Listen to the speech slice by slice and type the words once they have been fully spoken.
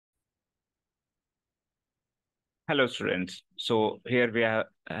Hello, students. So here we are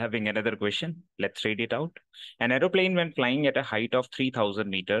having another question. Let's read it out. An aeroplane, when flying at a height of 3,000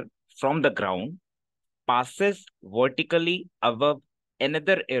 meters from the ground, passes vertically above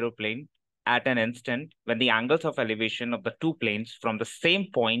another aeroplane at an instant when the angles of elevation of the two planes from the same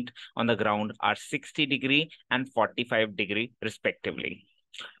point on the ground are 60° and 45° respectively.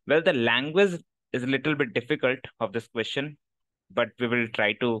 Well, the language is a little bit difficult of this question, but we will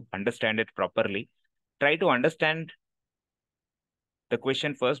try to understand it properly. Try to understand the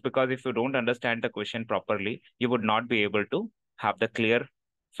question first, because if you don't understand the question properly, you would not be able to have the clear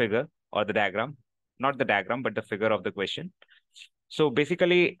figure or the diagram, not the diagram, but the figure of the question. So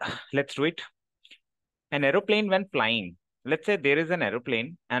basically, let's do it. An aeroplane when flying, let's say there is an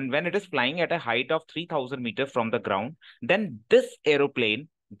aeroplane, and when it is flying at a height of 3,000 meters from the ground, then this aeroplane,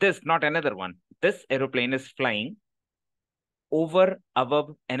 this, not another one, this aeroplane is flying over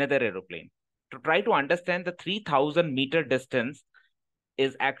above another aeroplane. To try to understand the 3,000-meter distance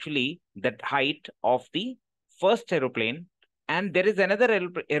is actually the height of the first aeroplane, and there is another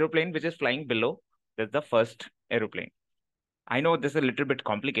aeroplane which is flying below. That's the first aeroplane. I know this is a little bit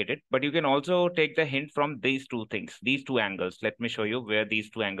complicated, but you can also take the hint from these two things, these two angles. Let me show you where these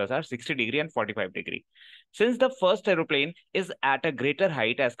two angles are, 60° and 45°. Since the first aeroplane is at a greater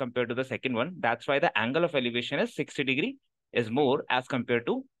height as compared to the second one, that's why the angle of elevation is 60° is more as compared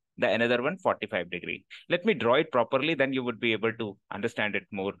to the another one 45°. Let me draw it properly, then you would be able to understand it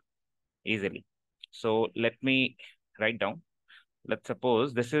more easily. So let me write down. Let's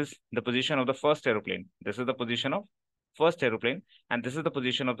suppose this is the position of the first aeroplane. This is the position of first aeroplane, and this is the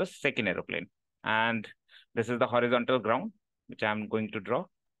position of the second aeroplane. And this is the horizontal ground, which I'm going to draw.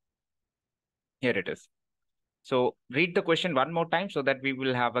 Here it is. So read the question one more time so that we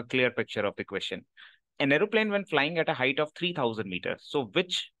will have a clear picture of the question. An aeroplane when flying at a height of 3,000 meters. So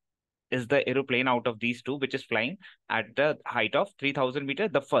which is the aeroplane out of these two which is flying at the height of 3,000 meters?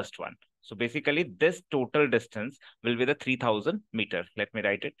 The first one. So basically this total distance will be the 3,000 meter. Let me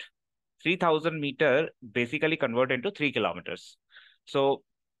write it. 3,000 meter basically convert into 3 kilometers. So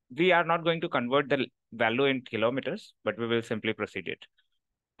we are not going to convert the value in kilometers, but we will simply proceed it.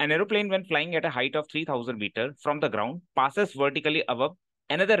 An aeroplane when flying at a height of 3,000 meter from the ground passes vertically above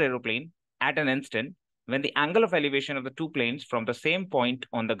another aeroplane at an instant when the angle of elevation of the two planes from the same point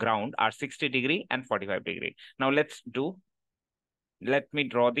on the ground are 60° and 45°. Now let me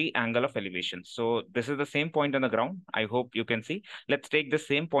draw the angle of elevation. So this is the same point on the ground. I hope you can see. Let's take the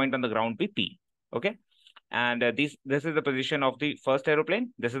same point on the ground be P. Okay. And this is the position of the first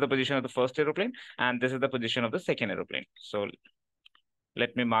aeroplane. This is the position of the first aeroplane. And this is the position of the second aeroplane. So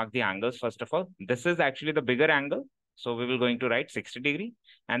let me mark the angles first of all. This is actually the bigger angle. So we will going to write 60°.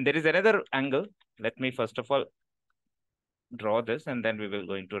 And there is another angle. Let me first of all draw this, and then we will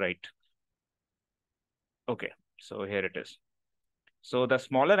going to write. Okay. So here it is. So the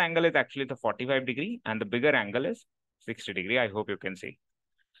smaller angle is actually the 45° and the bigger angle is 60°. I hope you can see.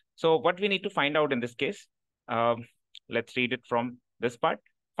 So what we need to find out in this case, let's read it from this part.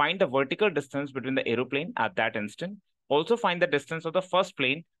 Find the vertical distance between the aeroplane at that instant. Also find the distance of the first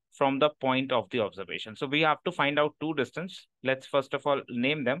plane from the point of the observation. So we have to find out two distance. Let's first of all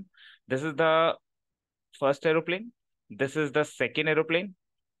name them. This is the first aeroplane. This is the second aeroplane,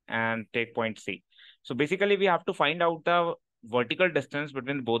 and take point C. So basically we have to find out the vertical distance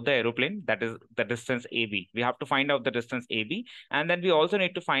between both the aeroplane, that is the distance AB. We have to find out the distance AB, and then we also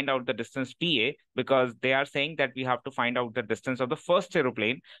need to find out the distance PA, because they are saying that we have to find out the distance of the first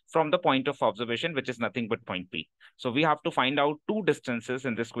aeroplane from the point of observation, which is nothing but point P. So we have to find out two distances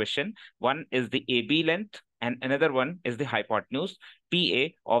in this question. One is the AB length and another one is the hypotenuse PA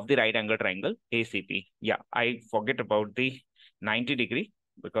of the right angle triangle ACP. Yeah, I forget about the 90°,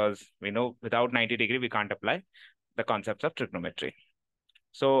 because we know without 90° we can't apply the concepts of trigonometry.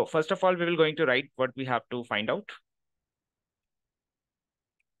 So first of all, we will going to write what we have to find out.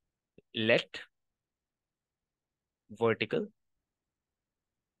 Let vertical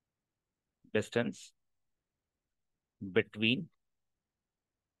distance between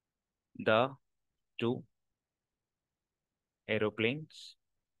the two aeroplanes,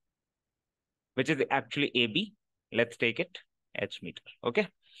 which is actually AB. Let's take it H meter. Okay.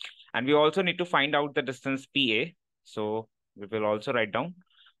 And we also need to find out the distance PA. So we will also write down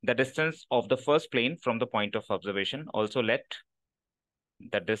the distance of the first plane from the point of observation. Also let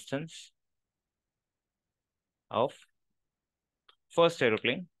the distance of first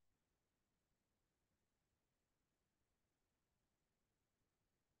aeroplane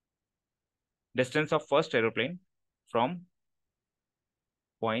from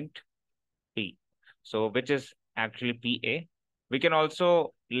point P. So which is actually PA. We can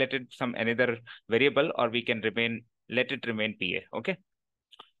also let it some another variable, or we can let it remain PA. Okay.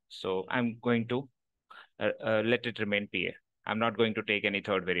 So I'm going to let it remain PA. I'm not going to take any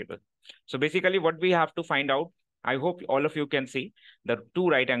third variable. So basically what we have to find out, I hope all of you can see the two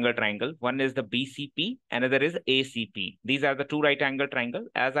right angle triangle. One is the BCP, another is ACP. These are the two right angle triangle.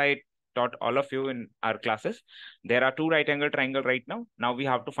 As I taught all of you in our classes, there are two right angle triangle right now. Now we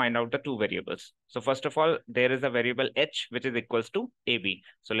have to find out the two variables. So first of all, there is a variable H, which is equals to AB.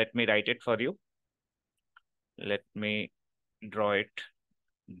 So let me write it for you. Let me draw it.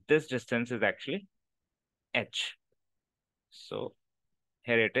 This distance is actually H. So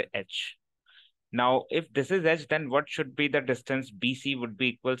here it is H. Now, if this is H, then what should be the distance BC would be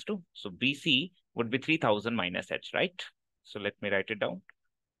equals to? So BC would be 3000 minus H, right? So let me write it down.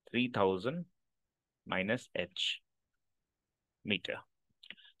 3000 minus H meter.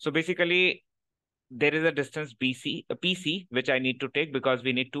 So basically, there is a distance PC, which I need to take because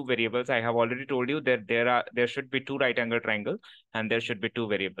we need two variables. I have already told you that there should be two right angle triangle and there should be two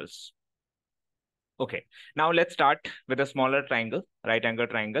variables. Okay, now let's start with a smaller triangle, right angle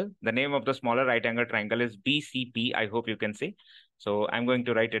triangle. The name of the smaller right angle triangle is BCP. I hope you can see. So I'm going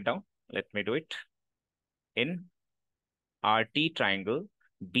to write it down. Let me do it. In RT triangle,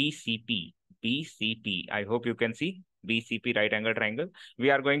 BCP. I hope you can see BCP right angle triangle. We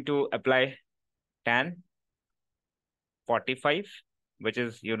are going to apply tan 45, which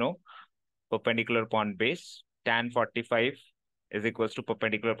is, perpendicular upon base. Tan 45 is equals to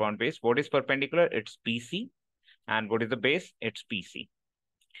perpendicular upon base. What is perpendicular? It's BC. And what is the base? It's PC.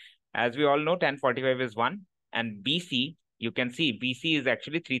 As we all know, tan 45 is 1. And BC, you can see BC is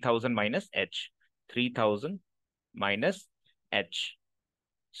actually 3000 minus H. 3000 minus H.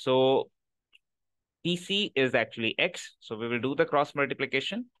 So PC is actually X. So we will do the cross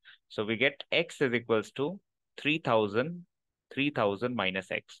multiplication. So we get X is equals to 3000 minus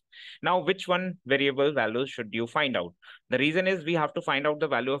X. Now, which one variable value should you find out? The reason is we have to find out the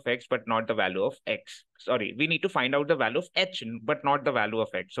value of X, but not the value of X. Sorry, we need to find out the value of H, but not the value of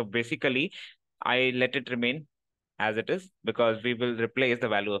X. So basically, I let it remain as it is because we will replace the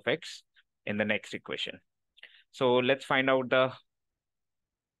value of X in the next equation. So let's find out the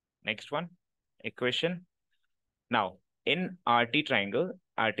next one equation. Now, in RT triangle,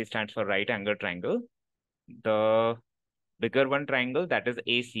 RT stands for right angle triangle. The bigger one triangle, that is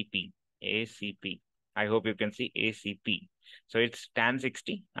ACP. ACP. I hope you can see ACP. So it's tan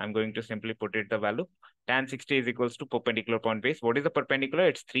 60. I'm going to simply put it the value. Tan 60 is equals to perpendicular upon base. What is the perpendicular?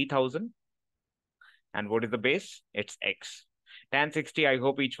 It's 3000. And what is the base? It's X. Tan 60, I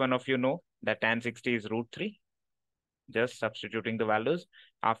hope each one of you know that tan 60 is root 3. Just substituting the values.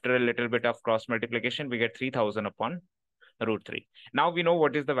 After a little bit of cross multiplication, we get 3000 upon root 3. Now we know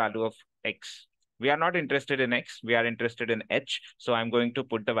what is the value of X. We are not interested in X. We are interested in H. So I'm going to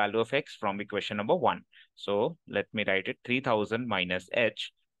put the value of X from equation number 1. So let me write it. 3000 minus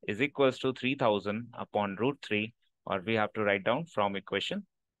H is equals to 3000 upon root 3, or we have to write down from equation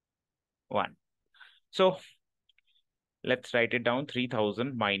 1. So let's write it down.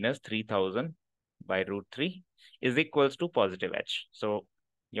 3000 minus 3000 by root 3 is equals to positive H. So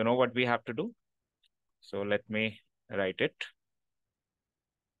you know what we have to do? So let me write it.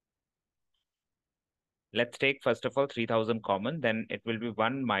 Let's take first of all 3000 common, then it will be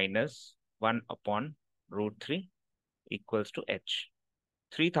 1 minus 1 upon root 3 equals to H.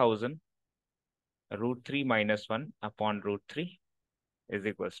 3000 root 3 minus 1 upon root 3 is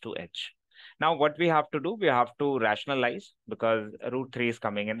equals to H. Now what we have to do, we have to rationalize because root 3 is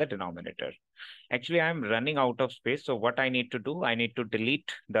coming in the denominator. Actually, I'm running out of space. So what I need to do, I need to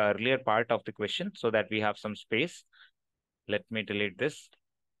delete the earlier part of the question so that we have some space. Let me delete this.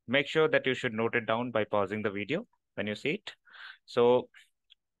 Make sure that you should note it down by pausing the video when you see it. So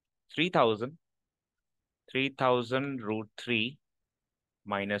 3000 root 3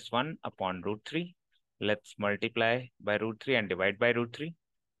 minus 1 upon root 3. Let's multiply by root 3 and divide by root 3.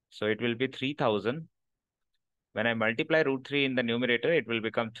 So it will be 3000. When I multiply root 3 in the numerator, it will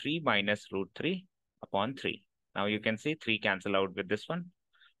become 3 minus root 3 upon 3. Now you can see 3 cancel out with this one.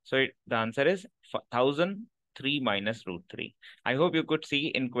 So the answer is 1003 minus root 3. I hope you could see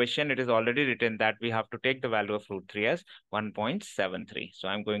in question, it is already written that we have to take the value of root 3 as 1.73. So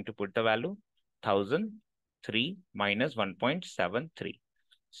I'm going to put the value 1003 minus 1.73.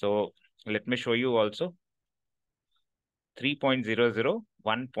 So let me show you also 3.00,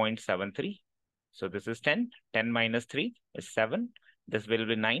 1.73. So this is 10. 10 minus 3 is 7. This will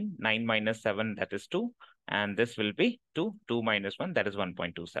be 9. 9 minus 7, that is 2. And this will be 2. 2 minus 1, that is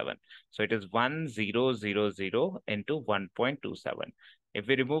 1.27. So it is 1000 into 1.27. If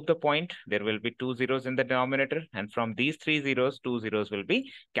we remove the point, there will be 2 zeros in the denominator, and from these 3 zeros, 2 zeros will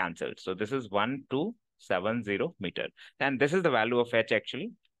be cancelled. So this is 1270 meter. And this is the value of h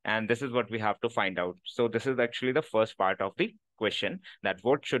actually. And this is what we have to find out. So this is actually the first part of the question, that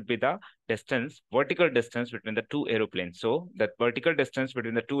what should be the distance, vertical distance between the two aeroplanes. So the vertical distance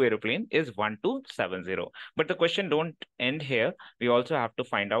between the two aeroplanes is 1270. But the question don't end here. We also have to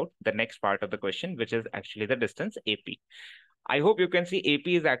find out the next part of the question, which is actually the distance AP. I hope you can see AP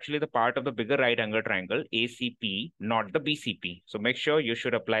is actually the part of the bigger right angle triangle, ACP, not the BCP. So make sure you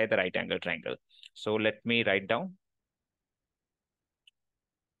should apply the right angle triangle. So let me write down.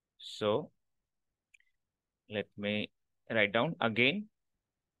 So let me write down again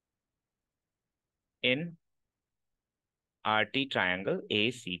in RT triangle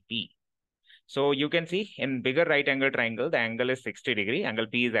ACP. So you can see in bigger right angle triangle, the angle is 60 degree. Angle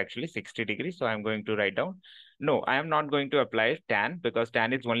P is actually 60 degrees. So I'm going to write down. No, I am not going to apply tan, because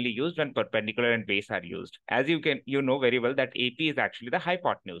tan is only used when perpendicular and base are used. As you know very well that AP is actually the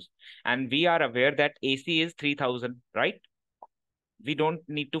hypotenuse. And we are aware that AC is 3000, right? We don't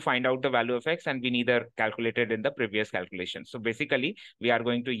need to find out the value of x, and we neither calculated in the previous calculation. So basically, we are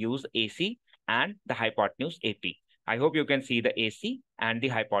going to use AC and the hypotenuse AP. I hope you can see the AC and the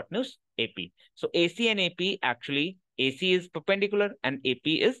hypotenuse AP. So AC and AP, actually, AC is perpendicular and AP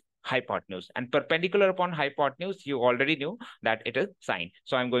is hypotenuse. And perpendicular upon hypotenuse, you already knew that it is sine.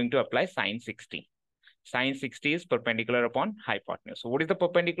 So I'm going to apply sine 60. Sine 60 is perpendicular upon hypotenuse. So what is the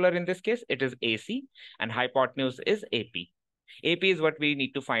perpendicular in this case? It is AC, and hypotenuse is AP. AP is what we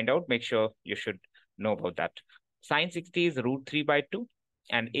need to find out. Make sure you should know about that. Sine 60 is √3/2,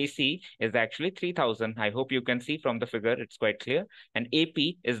 and AC is actually 3000. I hope you can see from the figure, it's quite clear. And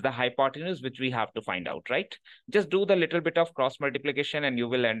AP is the hypotenuse, which we have to find out, right? Just do the little bit of cross multiplication and you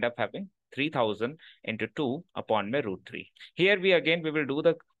will end up having 3000 into 2 upon my √3. Here we will do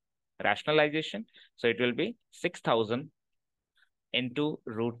the rationalization. So it will be 6000 into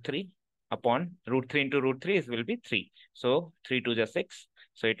 √3 upon √3 into √3 is will be 3. So 3 to just 6.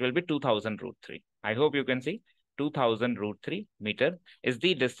 So it will be 2000 √3. I hope you can see 2000 √3 meter is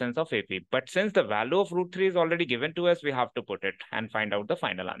the distance of AP. But since the value of √3 is already given to us, we have to put it and find out the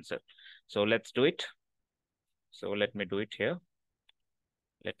final answer. So let's do it. So let me do it here.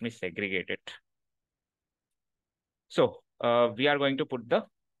 Let me segregate it. So we are going to put the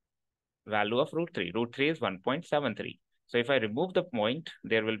value of √3. √3 is 1.73. So if I remove the point,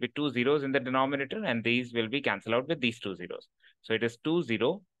 there will be 2 zeros in the denominator, and these will be cancelled out with these 2 zeros. So it is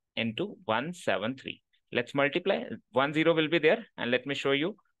 20 into 173. Let's multiply. 1 0 will be there, and let me show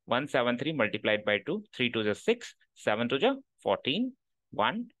you. 173 multiplied by 2. 3 2 is 6. 7 2 is 14.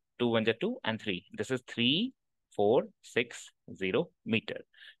 1, 2 1 is 2, and 3. This is 3460 meter.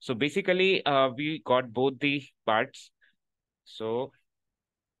 So basically, we got both the parts. So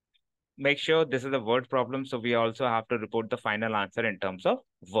make sure this is a word problem. So we also have to report the final answer in terms of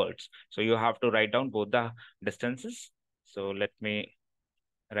words. So you have to write down both the distances. So let me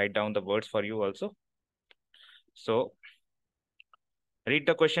write down the words for you also. So read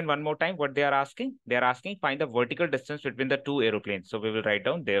the question one more time, what they are asking. They are asking, find the vertical distance between the two aeroplanes. So we will write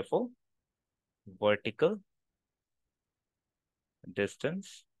down, therefore, vertical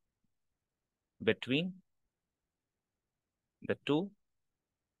distance between the two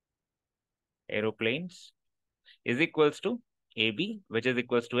aeroplanes is equals to AB, which is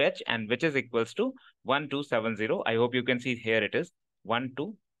equals to H, and which is equals to 1270. I hope you can see here it is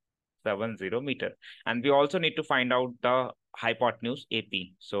 1270 meter. And we also need to find out the hypotenuse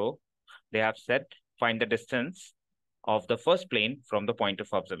AP. So they have said, find the distance of the first plane from the point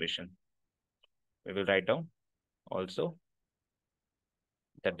of observation. We will write down also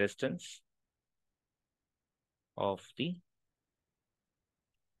the distance of the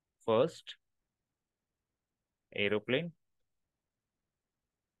first aeroplane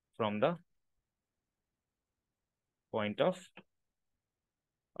from the point of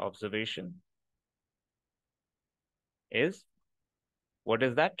observation is, what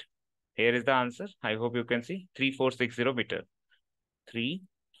is that? Here is the answer. I hope you can see 3460 meter.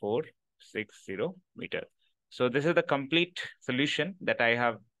 3460 meter. So this is the complete solution that I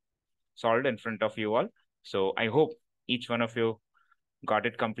have solved in front of you all. So I hope each one of you got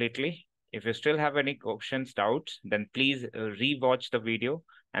it completely. If you still have any questions, doubts, then please re-watch the video.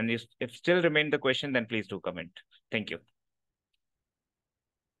 And if still remain the question, then please do comment. Thank you.